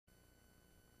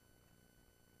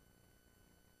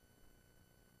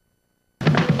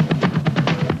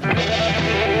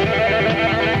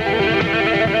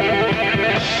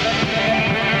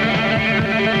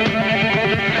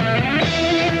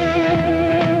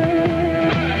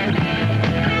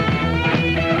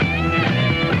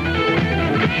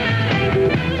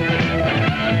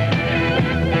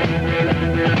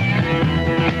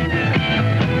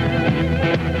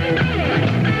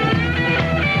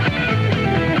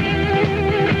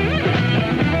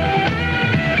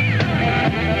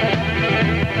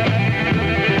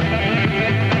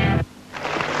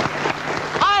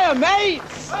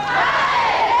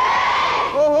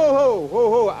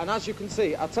you can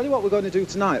see, I'll tell you what we're going to do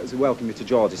tonight as we welcome you to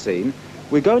Geordie Scene.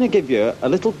 We're going to give you a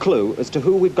little clue as to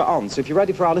who we've got on. So if you're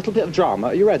ready for our little bit of drama,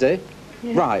 are you ready?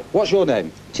 Yeah. Right, what's your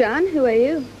name? Jan, who are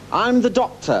you? I'm the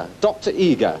doctor, Dr.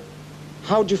 Eager.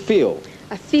 How do you feel?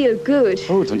 I feel good.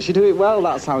 Oh, don't you do it well?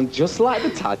 That sounds just like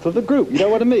the title of the group, you know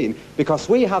what I mean? Because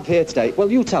we have here today,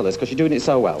 well, you tell us, because you're doing it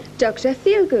so well. Dr.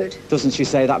 Feelgood. Doesn't she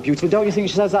say that beautifully? Don't you think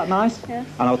she says that nice? Yes.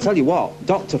 And I'll tell you what,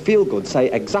 Dr. Feelgood say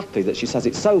exactly that she says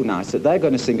it so nice that they're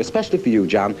going to sing, especially for you,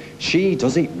 Jan, She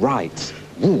Does It Right.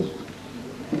 Ooh.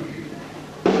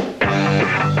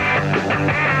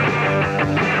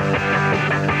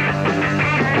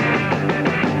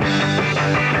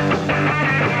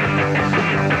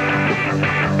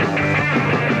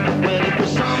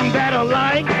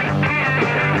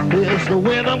 It's the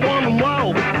way the woman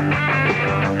walk,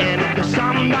 and if there's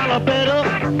something better,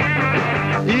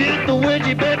 it's the way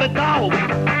she baby dog.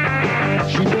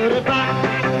 She did it right.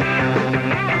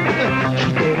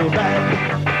 She did it right.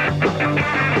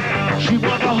 She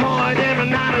worked hard every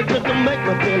night just to make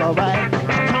me feel alright.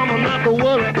 She told me not to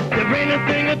worry, there ain't a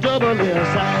thing of trouble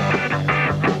inside.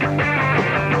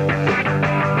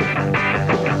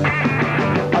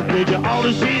 I think you ought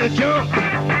to see her jump.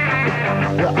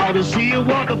 You ought to see her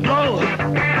walk the floor.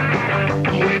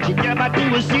 When she get back to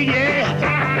her seat,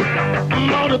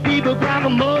 yeah, all the people grab her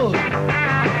more.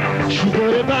 She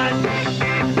did it right.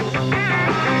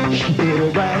 She did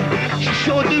it right. She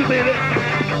sure do, baby.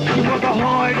 She work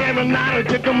hard every night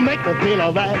just to make me feel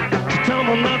alright. She told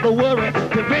me not to worry,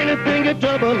 if anything is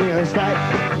trouble inside.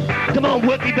 Come on,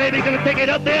 Wookie, baby, gonna take it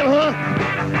up there, huh?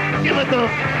 Give it the...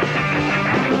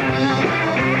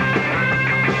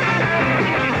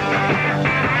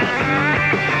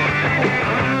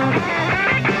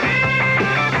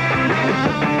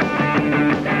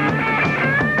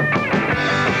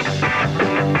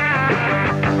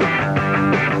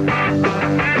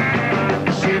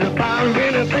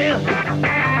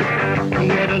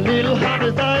 Get a little hot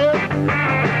desire.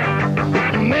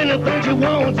 Many things you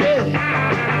want, yeah.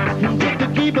 Just to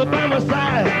keep her by my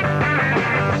side.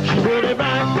 She did it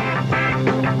right.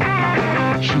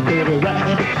 She did it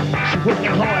right. She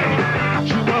working hard.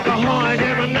 She working hard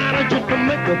every night just to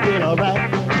make her feel alright.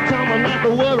 She told me not to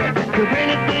worry, if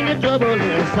anything is trouble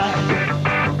inside.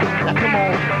 Now come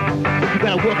on, you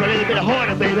better work a little bit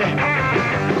harder, baby.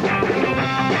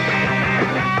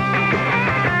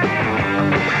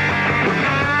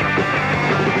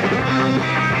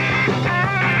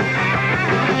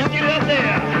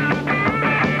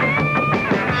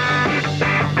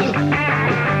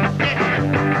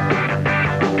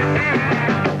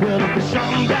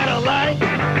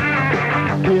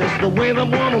 It's the way the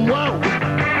woman walks,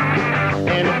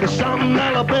 and if there's something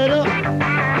better,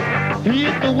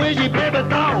 it's the way she baby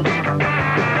talks.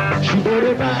 She did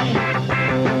it right.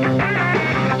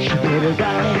 She did it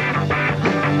right.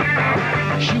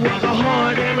 She worked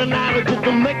hard every night just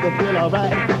to make her feel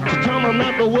alright. She told me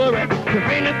not to worry, if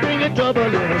anything is trouble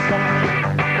inside.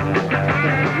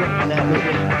 Now,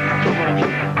 baby, come on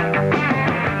here.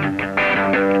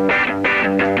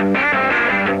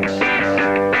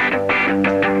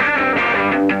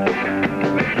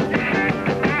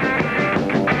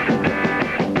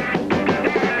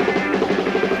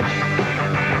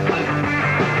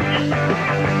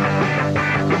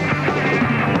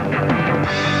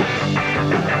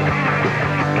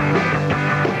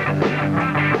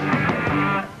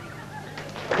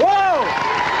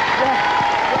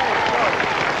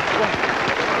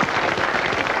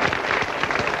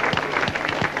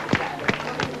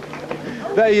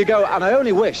 There you go, and I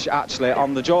only wish, actually,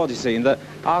 on the Geordie Scene that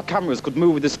our cameras could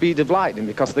move with the speed of lightning,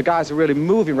 because the guys are really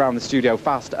moving around the studio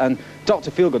fast, and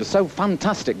Dr. Feelgood is so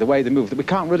fantastic the way they move that we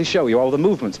can't really show you all the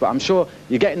movements, but I'm sure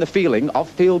you're getting the feeling of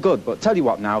Feel Good. But tell you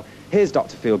what now, here's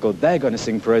Dr. Feelgood. They're going to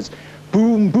sing for us,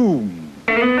 Boom Boom.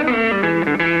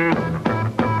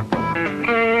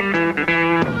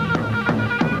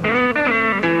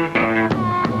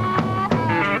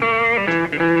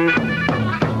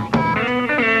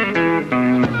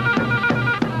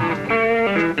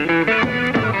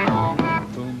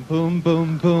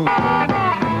 Boom, boom,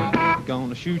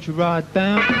 gonna shoot you right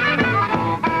down,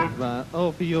 right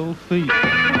off of your feet,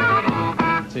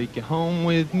 take you home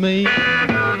with me,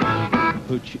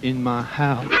 put you in my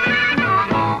house,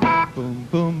 boom,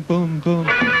 boom, boom, boom,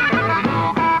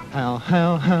 how,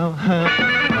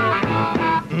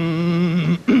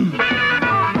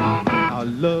 I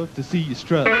love to see you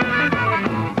strut,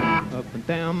 up and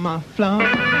down my floor,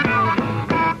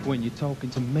 when you're talking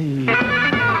to me.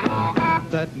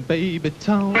 That baby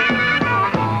tone,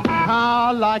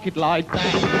 I like it like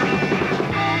that.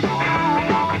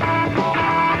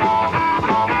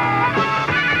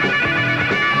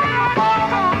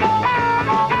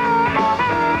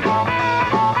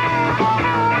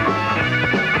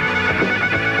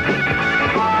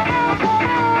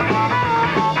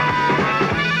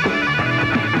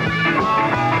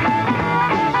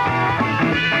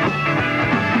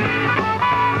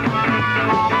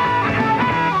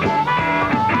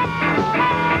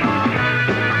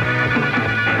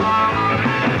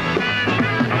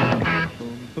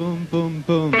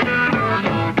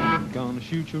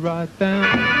 right down,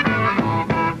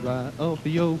 right off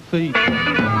your feet.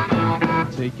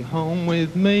 Take you home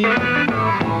with me,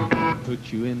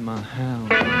 put you in my house.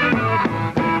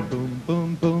 Boom,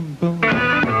 boom, boom, boom.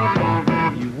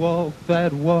 You walk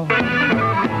that walk,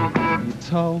 you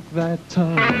talk that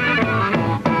talk,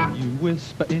 you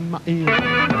whisper in my ear,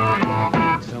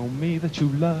 tell me that you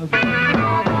love me.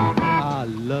 I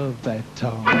love that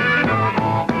talk.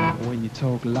 When you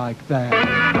talk like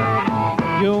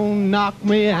that, you'll knock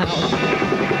me out.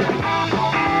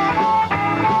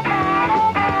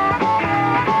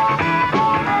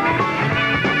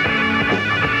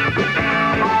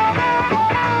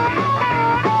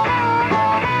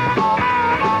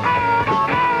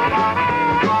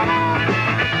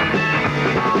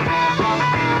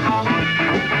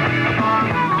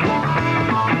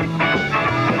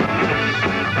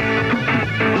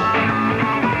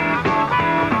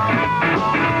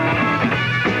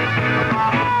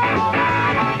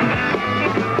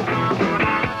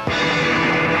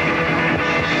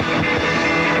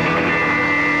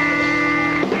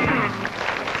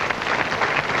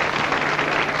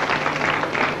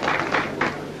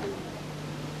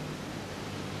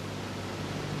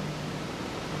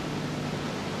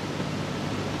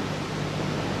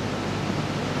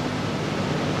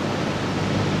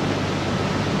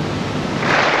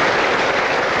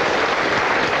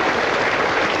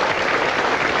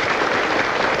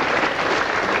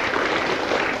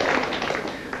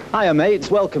 Hiya mates,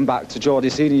 welcome back to Geordie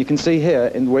Scene, and you can see here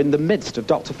we're in the midst of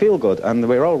Dr. Feelgood, and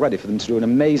we're all ready for them to do an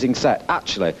amazing set.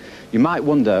 Actually, you might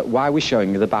wonder why we're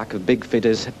showing you the back of Big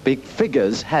Figure's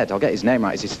head. I'll get his name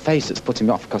right. It's his face that's putting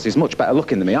me off, because he's much better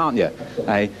looking than me, aren't you?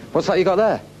 Hey, what's that you got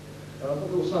there? I've got a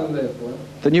little sign there for you.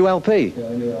 The new LP? Yeah,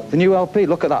 the new LP. The new LP,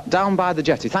 look at that, down by the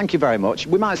jetty. Thank you very much.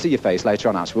 We might see your face later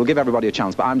on, actually. We'll give everybody a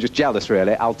chance, but I'm just jealous,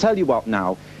 really. I'll tell you what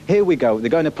now. Here we go. They're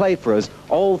going to play for us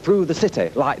all through the city,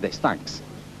 like this. Thanks.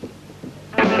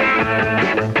 Come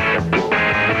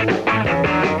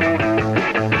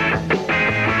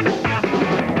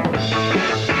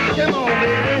on,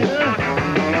 baby.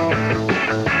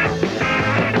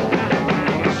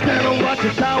 Stand and watch the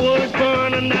towers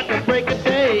burning at the break of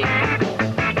day.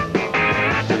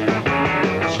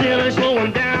 Still ain't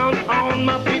slowing down on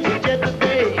my feet to get the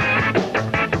day.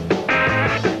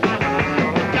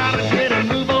 Gotta get a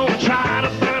move on, try to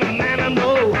find a man I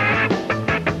know.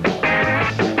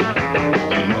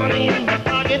 Money in my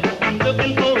pocket, I'm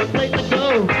looking for a place to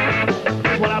go.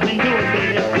 That's what I've been doing,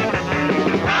 baby.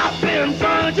 I've been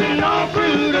searching all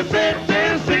through the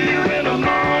city, see you in the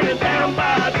morning down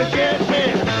by the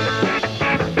jetty.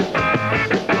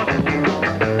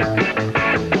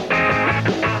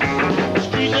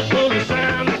 Streets are full of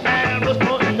sound, arrows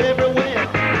pointing everywhere.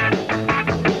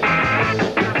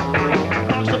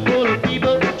 Parks are full of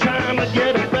people trying to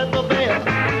get a breath of air.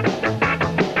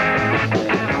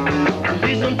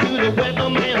 Listen to the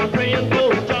weatherman praying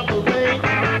for a drop of rain.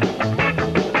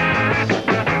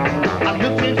 I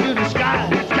looked into the sky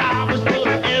was full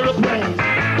of aeroplanes.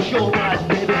 Sure was,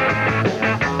 baby.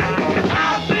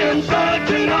 I've been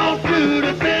searching all through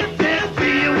the city,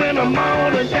 see you in the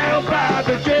morning down by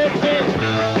the jetty.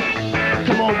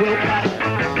 Come on, Wilko.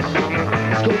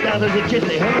 Let's go down to the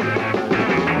jetty, huh?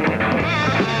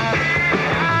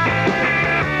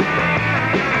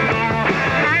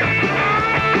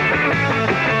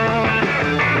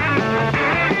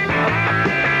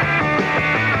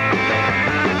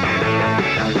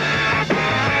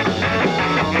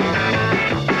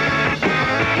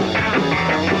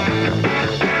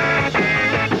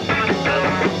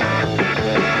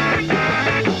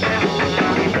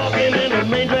 Walking in the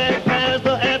main drag past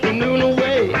the afternoon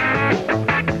away.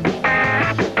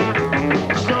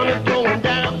 Sun is going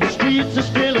down, the streets are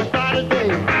still as bright as day.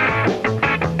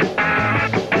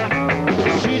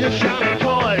 See the shining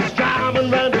cars driving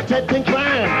round the tent and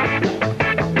climb.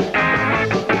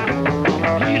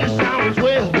 Hear the sounds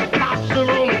well, cops are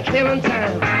only killing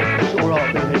time. Sure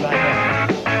are, baby, like that.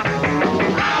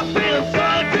 I've been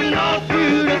searching all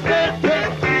through the city,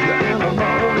 in the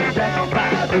morning down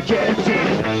by the jetty.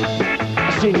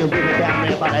 I seen you really down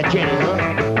there by that jetty, huh?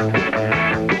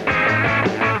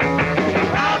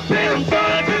 I've been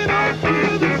searching all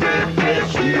through the city,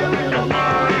 see you in the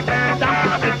morning down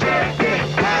by the jetty.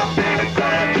 I've been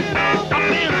searching all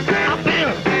through the city, I've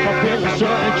been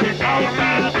searching all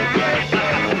through the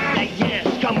jetty. Yes,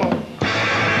 come on.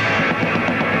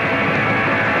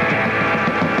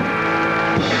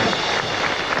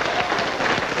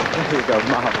 There you go,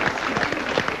 Mark.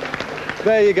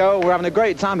 There you go, we're having a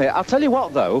great time here. I'll tell you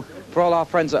what, though, For all our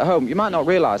friends at home, you might not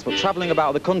realise, but travelling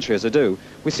about the country as I do,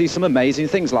 we see some amazing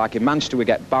things, like in Manchester we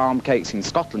get barm cakes, in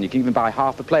Scotland you can even buy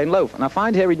half a plain loaf, and I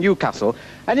find here in Newcastle,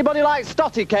 anybody like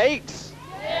stotty cakes?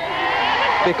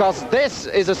 Yeah! Because this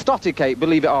is a stotty cake,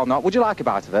 believe it or not. Would you like a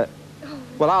bite of it?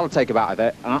 Well, I'll take a bite of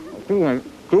it. I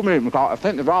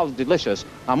think they're rather delicious.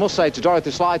 I must say to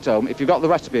Dorothy Slytome, if you've got the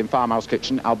recipe in Farmhouse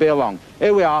Kitchen, I'll be along.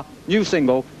 Here we are, new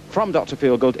single from Dr.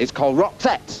 Feelgood. It's called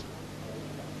Roxette.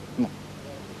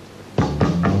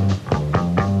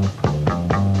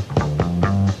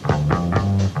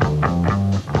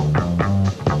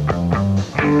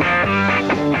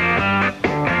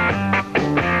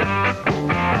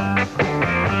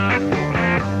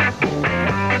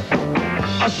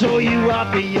 I saw you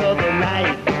out the other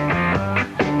night.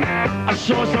 I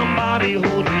saw somebody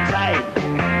hold you tight.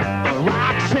 A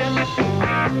Roxette.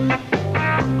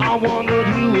 I wondered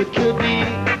who it could be.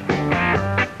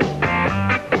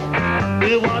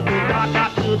 It was the dark,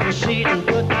 I couldn't see it,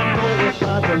 but I know it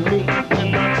wasn't me.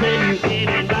 And I tell you it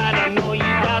ain't right, I know you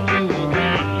got to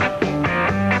agree.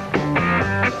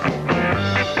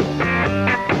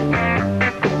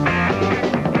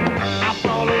 I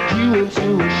followed you into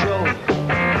a show.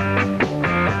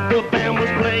 The band was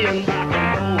playing rock and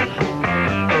roll.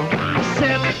 I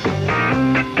said,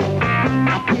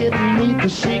 I didn't need to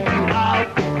seek you out.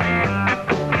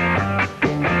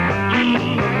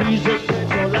 The music was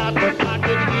so loud, but I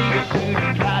could hear you through the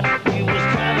crowd. You was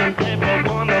telling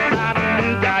everyone about a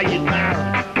new guy you found.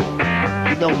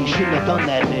 You know you shouldn't have done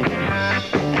that, baby.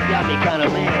 That got me kind of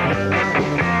mad.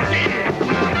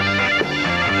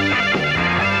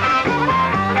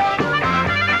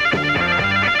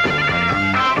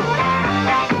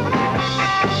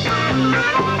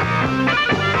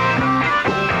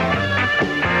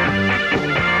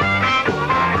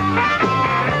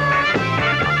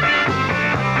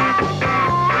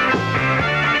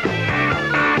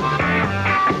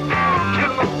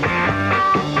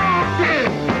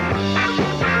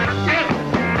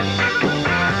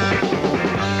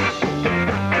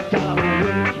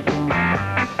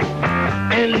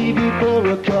 And leave you for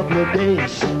a couple of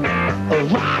days. A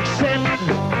Roxette.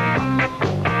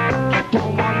 I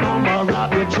don't want no more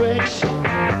of your tricks.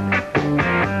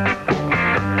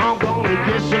 I'm gonna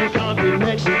get some concrete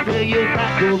mix and fill you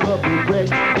back to rubber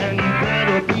bricks. And you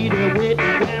better be there with me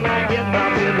when I get my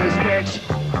business fixed.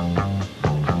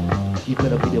 You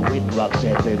better be there with me,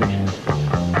 Roxette, baby.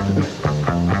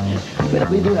 You better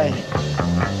be there.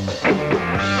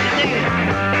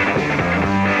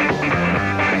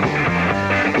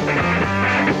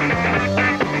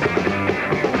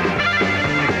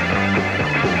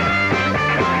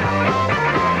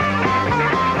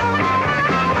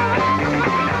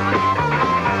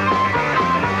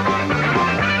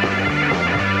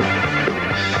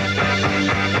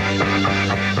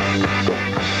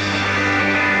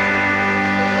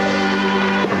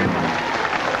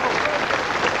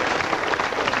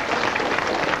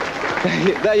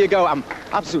 There you go. I'm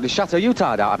absolutely shattered. Are you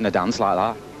tired out having a dance like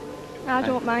that? I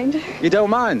don't mind. You don't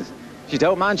mind? She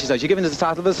don't mind, she says. You're giving us the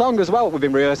title of the song as well. We've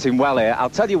been rehearsing well here. I'll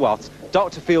tell you what,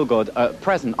 Dr. Feelgood at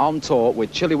present on tour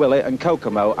with Chilly Willy and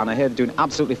Kokomo, and I hear they're doing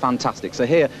absolutely fantastic. So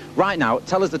here, right now,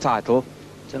 tell us the title.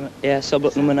 Yeah, Cell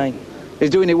Block number 9. He's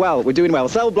doing it well. We're doing well.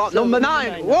 Cell Block number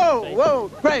 9. Whoa, whoa.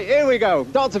 Great, here we go.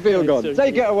 Dr. Feelgood,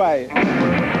 take it away.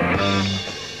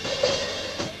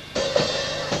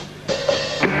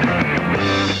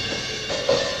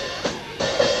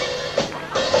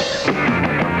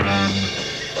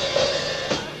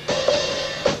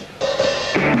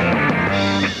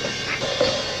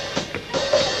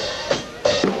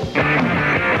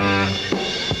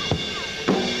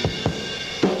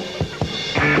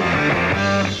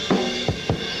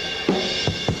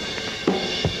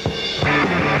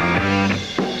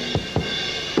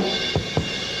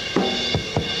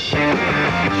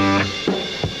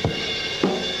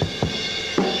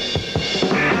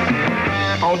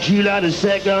 On July the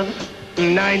 2nd,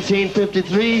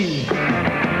 1953,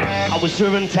 I was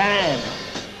serving time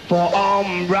for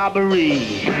armed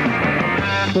robbery.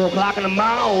 4 o'clock in the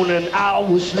morning, I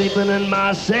was sleeping in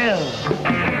my cell.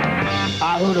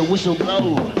 I heard a whistle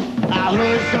blow. I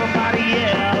heard somebody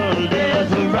yell,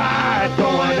 there's a riot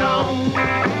going on.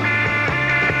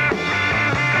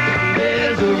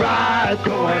 There's a riot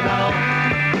going on.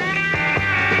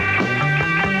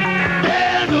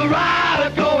 There's a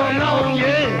riot going on,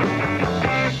 yeah.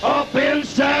 Up in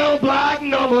cell block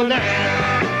number 9.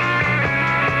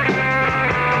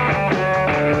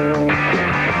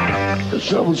 The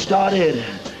trouble started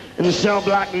in cell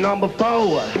block number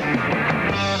 4.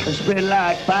 It spread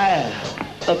like fire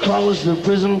across the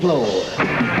prison floor.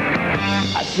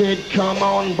 I said, come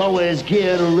on, boys,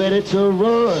 get ready to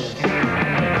run.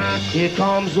 Here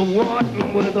comes the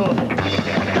one with a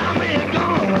Tommy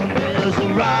gun. There's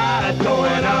a ride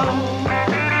going on.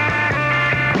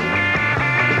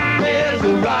 There's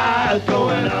a ride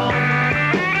going on.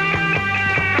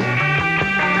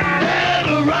 There's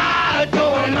a ride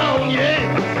going on,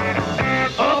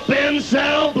 yeah. Up in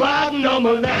cell block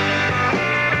number 9.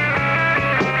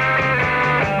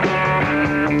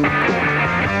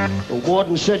 The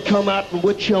warden said, come out and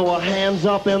put your hands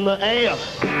up in the air.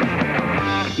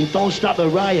 You don't stop the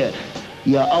riot,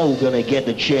 you're all gonna get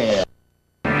the chair.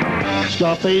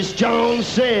 Scarface Jones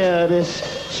said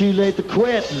it's too late to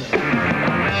quit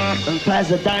and pass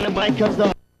the dynamite cause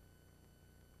there's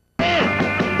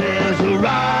a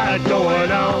ride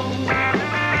going on.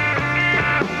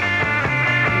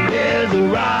 There's a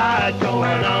ride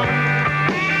going on.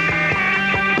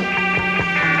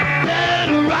 There's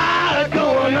a ride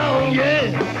going on,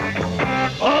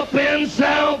 yeah. Up in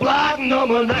cell block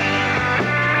number 9.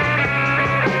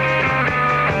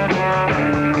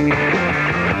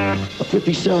 A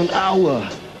 50-cent hour,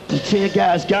 the tear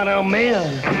guys got our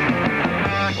men.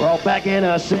 We're all back in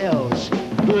our cells,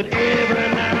 but every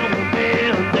now and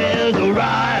then there's a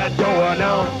riot going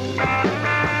on.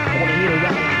 I wanna hear a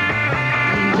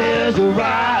riot. There's a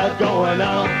riot going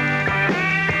on.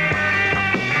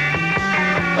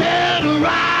 There's a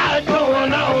riot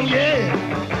going on, yeah.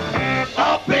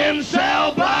 Up in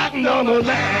cell block number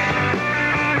 9.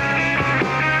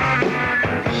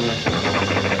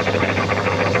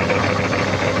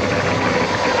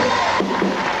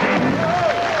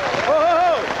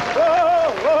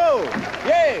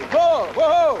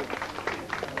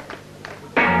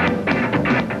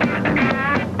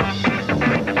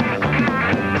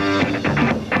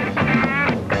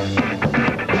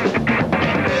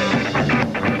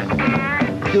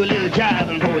 Do a little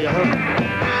jiving for you, huh?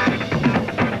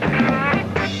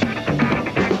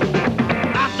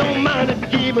 I don't mind if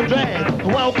you give a drag,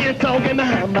 walking, talking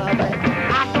behind my back.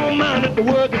 I don't mind if the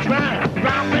work is right,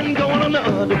 rapping, going on the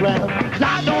underground. 'Cause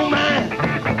I don't mind,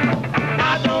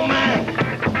 I don't mind,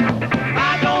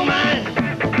 I don't mind.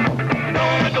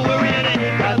 Don't have to worry, it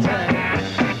ain't got time.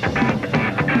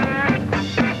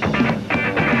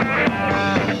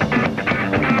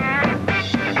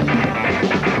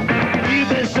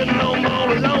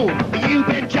 You've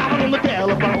been chopping on the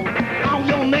telephone. All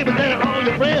your neighbors and all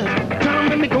your friends trying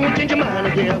to make me go and change your mind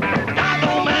again. I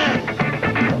don't mind.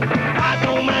 I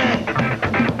don't mind.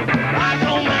 I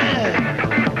don't mind.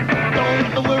 Don't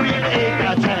have to worry, it ain't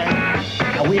got time.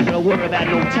 Now we ain't gonna worry about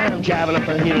no time jiving up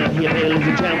in here, ladies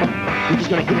and gentlemen. We're just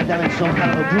gonna get it down in some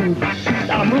kind of a groove.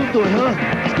 Now move to it, huh?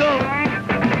 Let's go.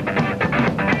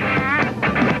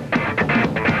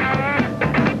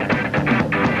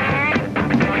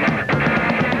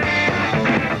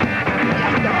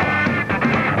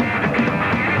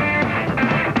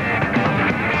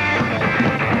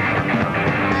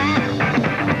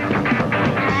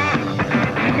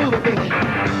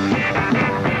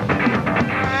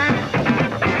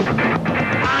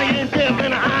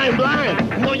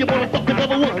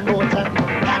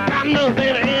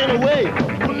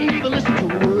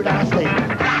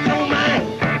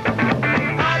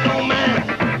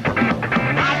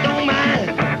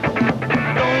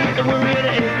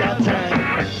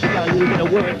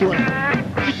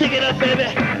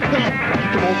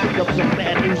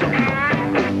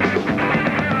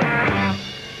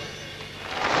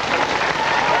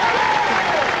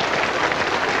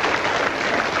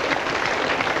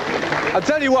 I'll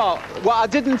tell you what I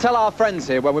didn't tell our friends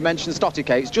here when we mentioned stotty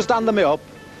cakes, just hand them up.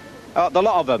 The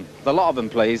lot of them,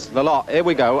 please, the lot. Here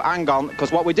we go, hang on,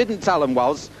 because what we didn't tell them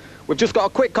was, we've just got a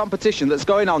quick competition that's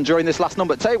going on during this last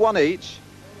number. Take one each,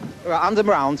 hand them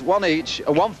round, one each,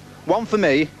 one for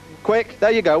me. Quick,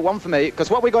 there you go, one for me, because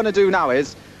what we're going to do now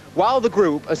is, while the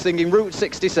group are singing Route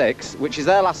 66, which is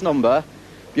their last number,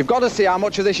 you've got to see how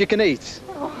much of this you can eat.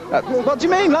 What do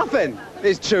you mean, laughing?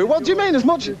 It's true. What do you mean, as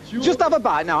much? Just have a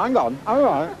bite now, hang on. All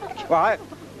right. Right.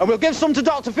 And we'll give some to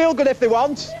Dr. Feelgood if they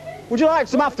want. Would you like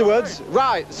some afterwards?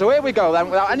 Right, so here we go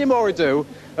then, without any more ado,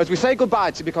 as we say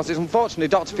goodbye to you, because it's unfortunately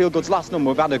Dr. Feelgood's last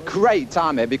number. We've had a great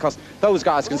time here, because those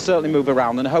guys can certainly move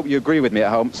around, and I hope you agree with me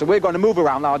at home. So we're going to move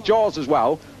around our jaws as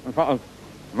well, and try to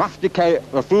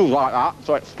masticate the food like that,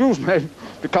 so excuse me,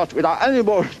 because without any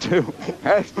more ado,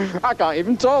 I can't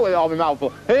even talk with it on my mouth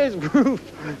full. Here's Route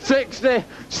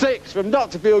 66 from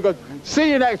Dr. Feelgood.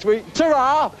 See you next week.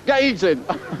 Ta-ra! Get eating!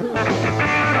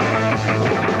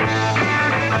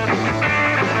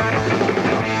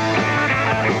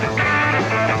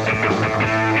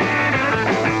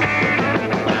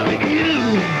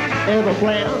 ever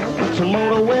plan to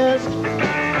motor west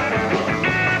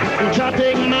and try to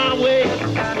take my way,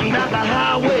 not the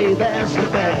highway, that's the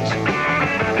best.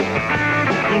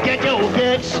 And get your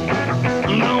kicks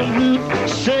on Route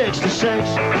 66.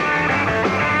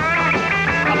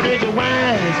 I did your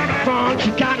wines from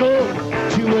Chicago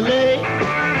to LA,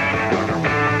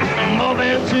 more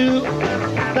than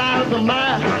 2,000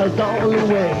 miles all the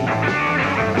way.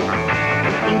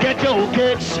 And get your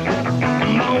kicks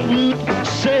on Route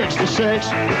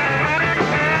 66.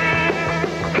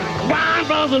 Wine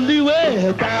from St.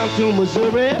 Louis down to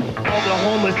Missouri,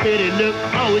 Oklahoma City, look,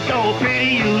 oh, it's all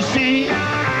pretty, you see.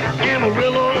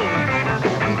 Amarillo,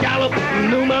 Gallup,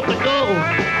 New Mexico,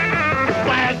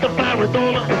 Flagstaff,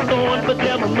 Arizona, Thorn, but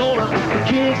Demonona,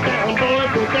 Kingstown, boys,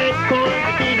 so they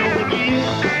quarantine with you.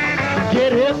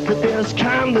 Get hip to this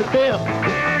kind of dip.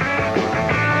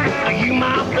 You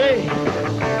might be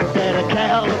that a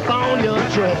California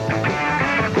trip.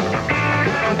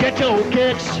 Get your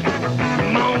kicks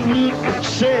on Route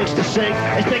 66.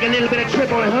 Let's take a little bit of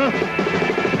trip on it, huh?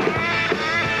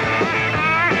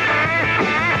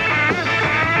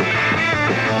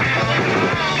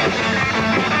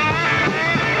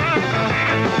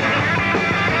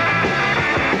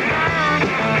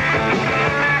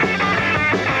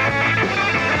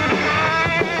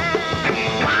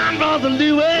 St.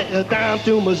 Louis down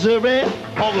to Missouri,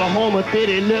 Oklahoma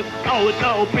City, look, oh, it's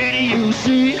all pretty, you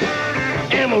see.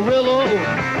 Amarillo,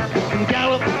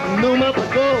 Gallup, New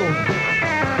Mexico,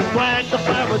 Flagstaff,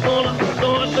 Arizona,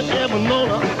 Thorn, but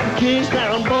Demonona,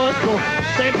 Kingstown, boys, so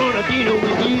St. Bernardino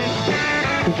with you.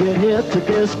 Get here to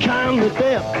this kind of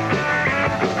depth.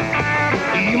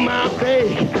 You might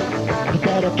be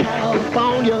that a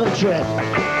California trip.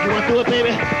 You want to do it,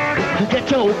 baby? Get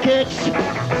your kicks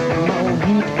on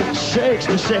Route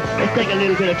 66. Let's take a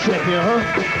little bit of trip here, huh?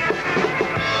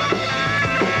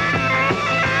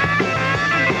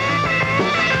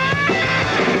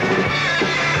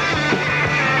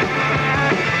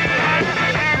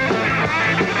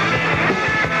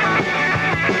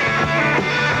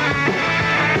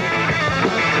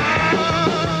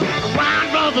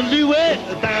 St. Louis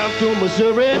down to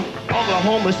Missouri,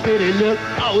 Oklahoma City, look,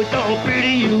 oh, it's all pretty,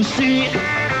 you see.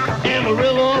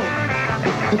 Amarillo,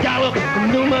 Gallup,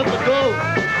 New Mexico,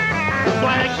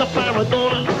 Flagstaff,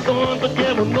 Arizona, Thorn, but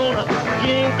Demonona,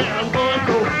 Kingstown, boys,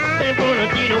 so St.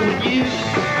 Bernardino with you.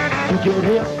 To get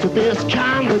hip to this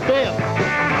kind of depth,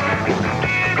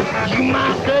 you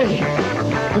might say,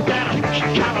 we got a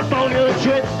California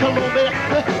trip, come on, baby.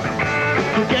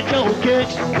 To get your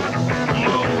kicks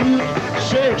on Route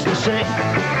 66.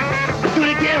 Do it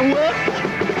again, what?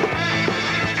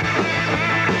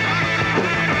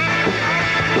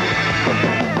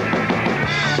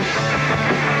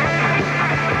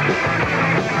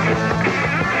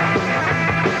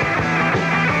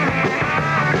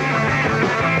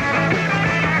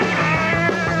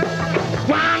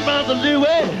 Wine from St.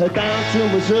 Louis down to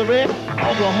Missouri,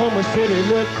 Oklahoma City,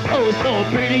 look, oh, it's so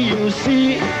pretty, you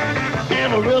see.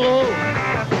 Amarillo,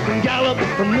 Gallup,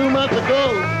 from New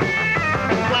Mexico,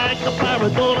 Flagstaff,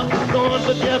 Arizona, Thorn,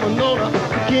 but Demonona,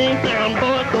 Kingstown,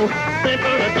 boys, so St.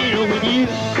 Bernardino with you.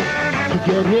 To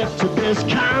get hip to this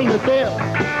kind of depth,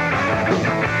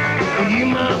 you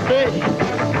might be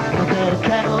that a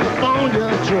California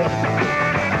trip.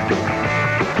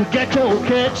 To get your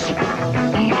kicks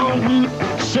on Route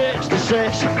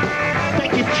 66.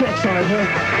 Take your tricks on it, huh?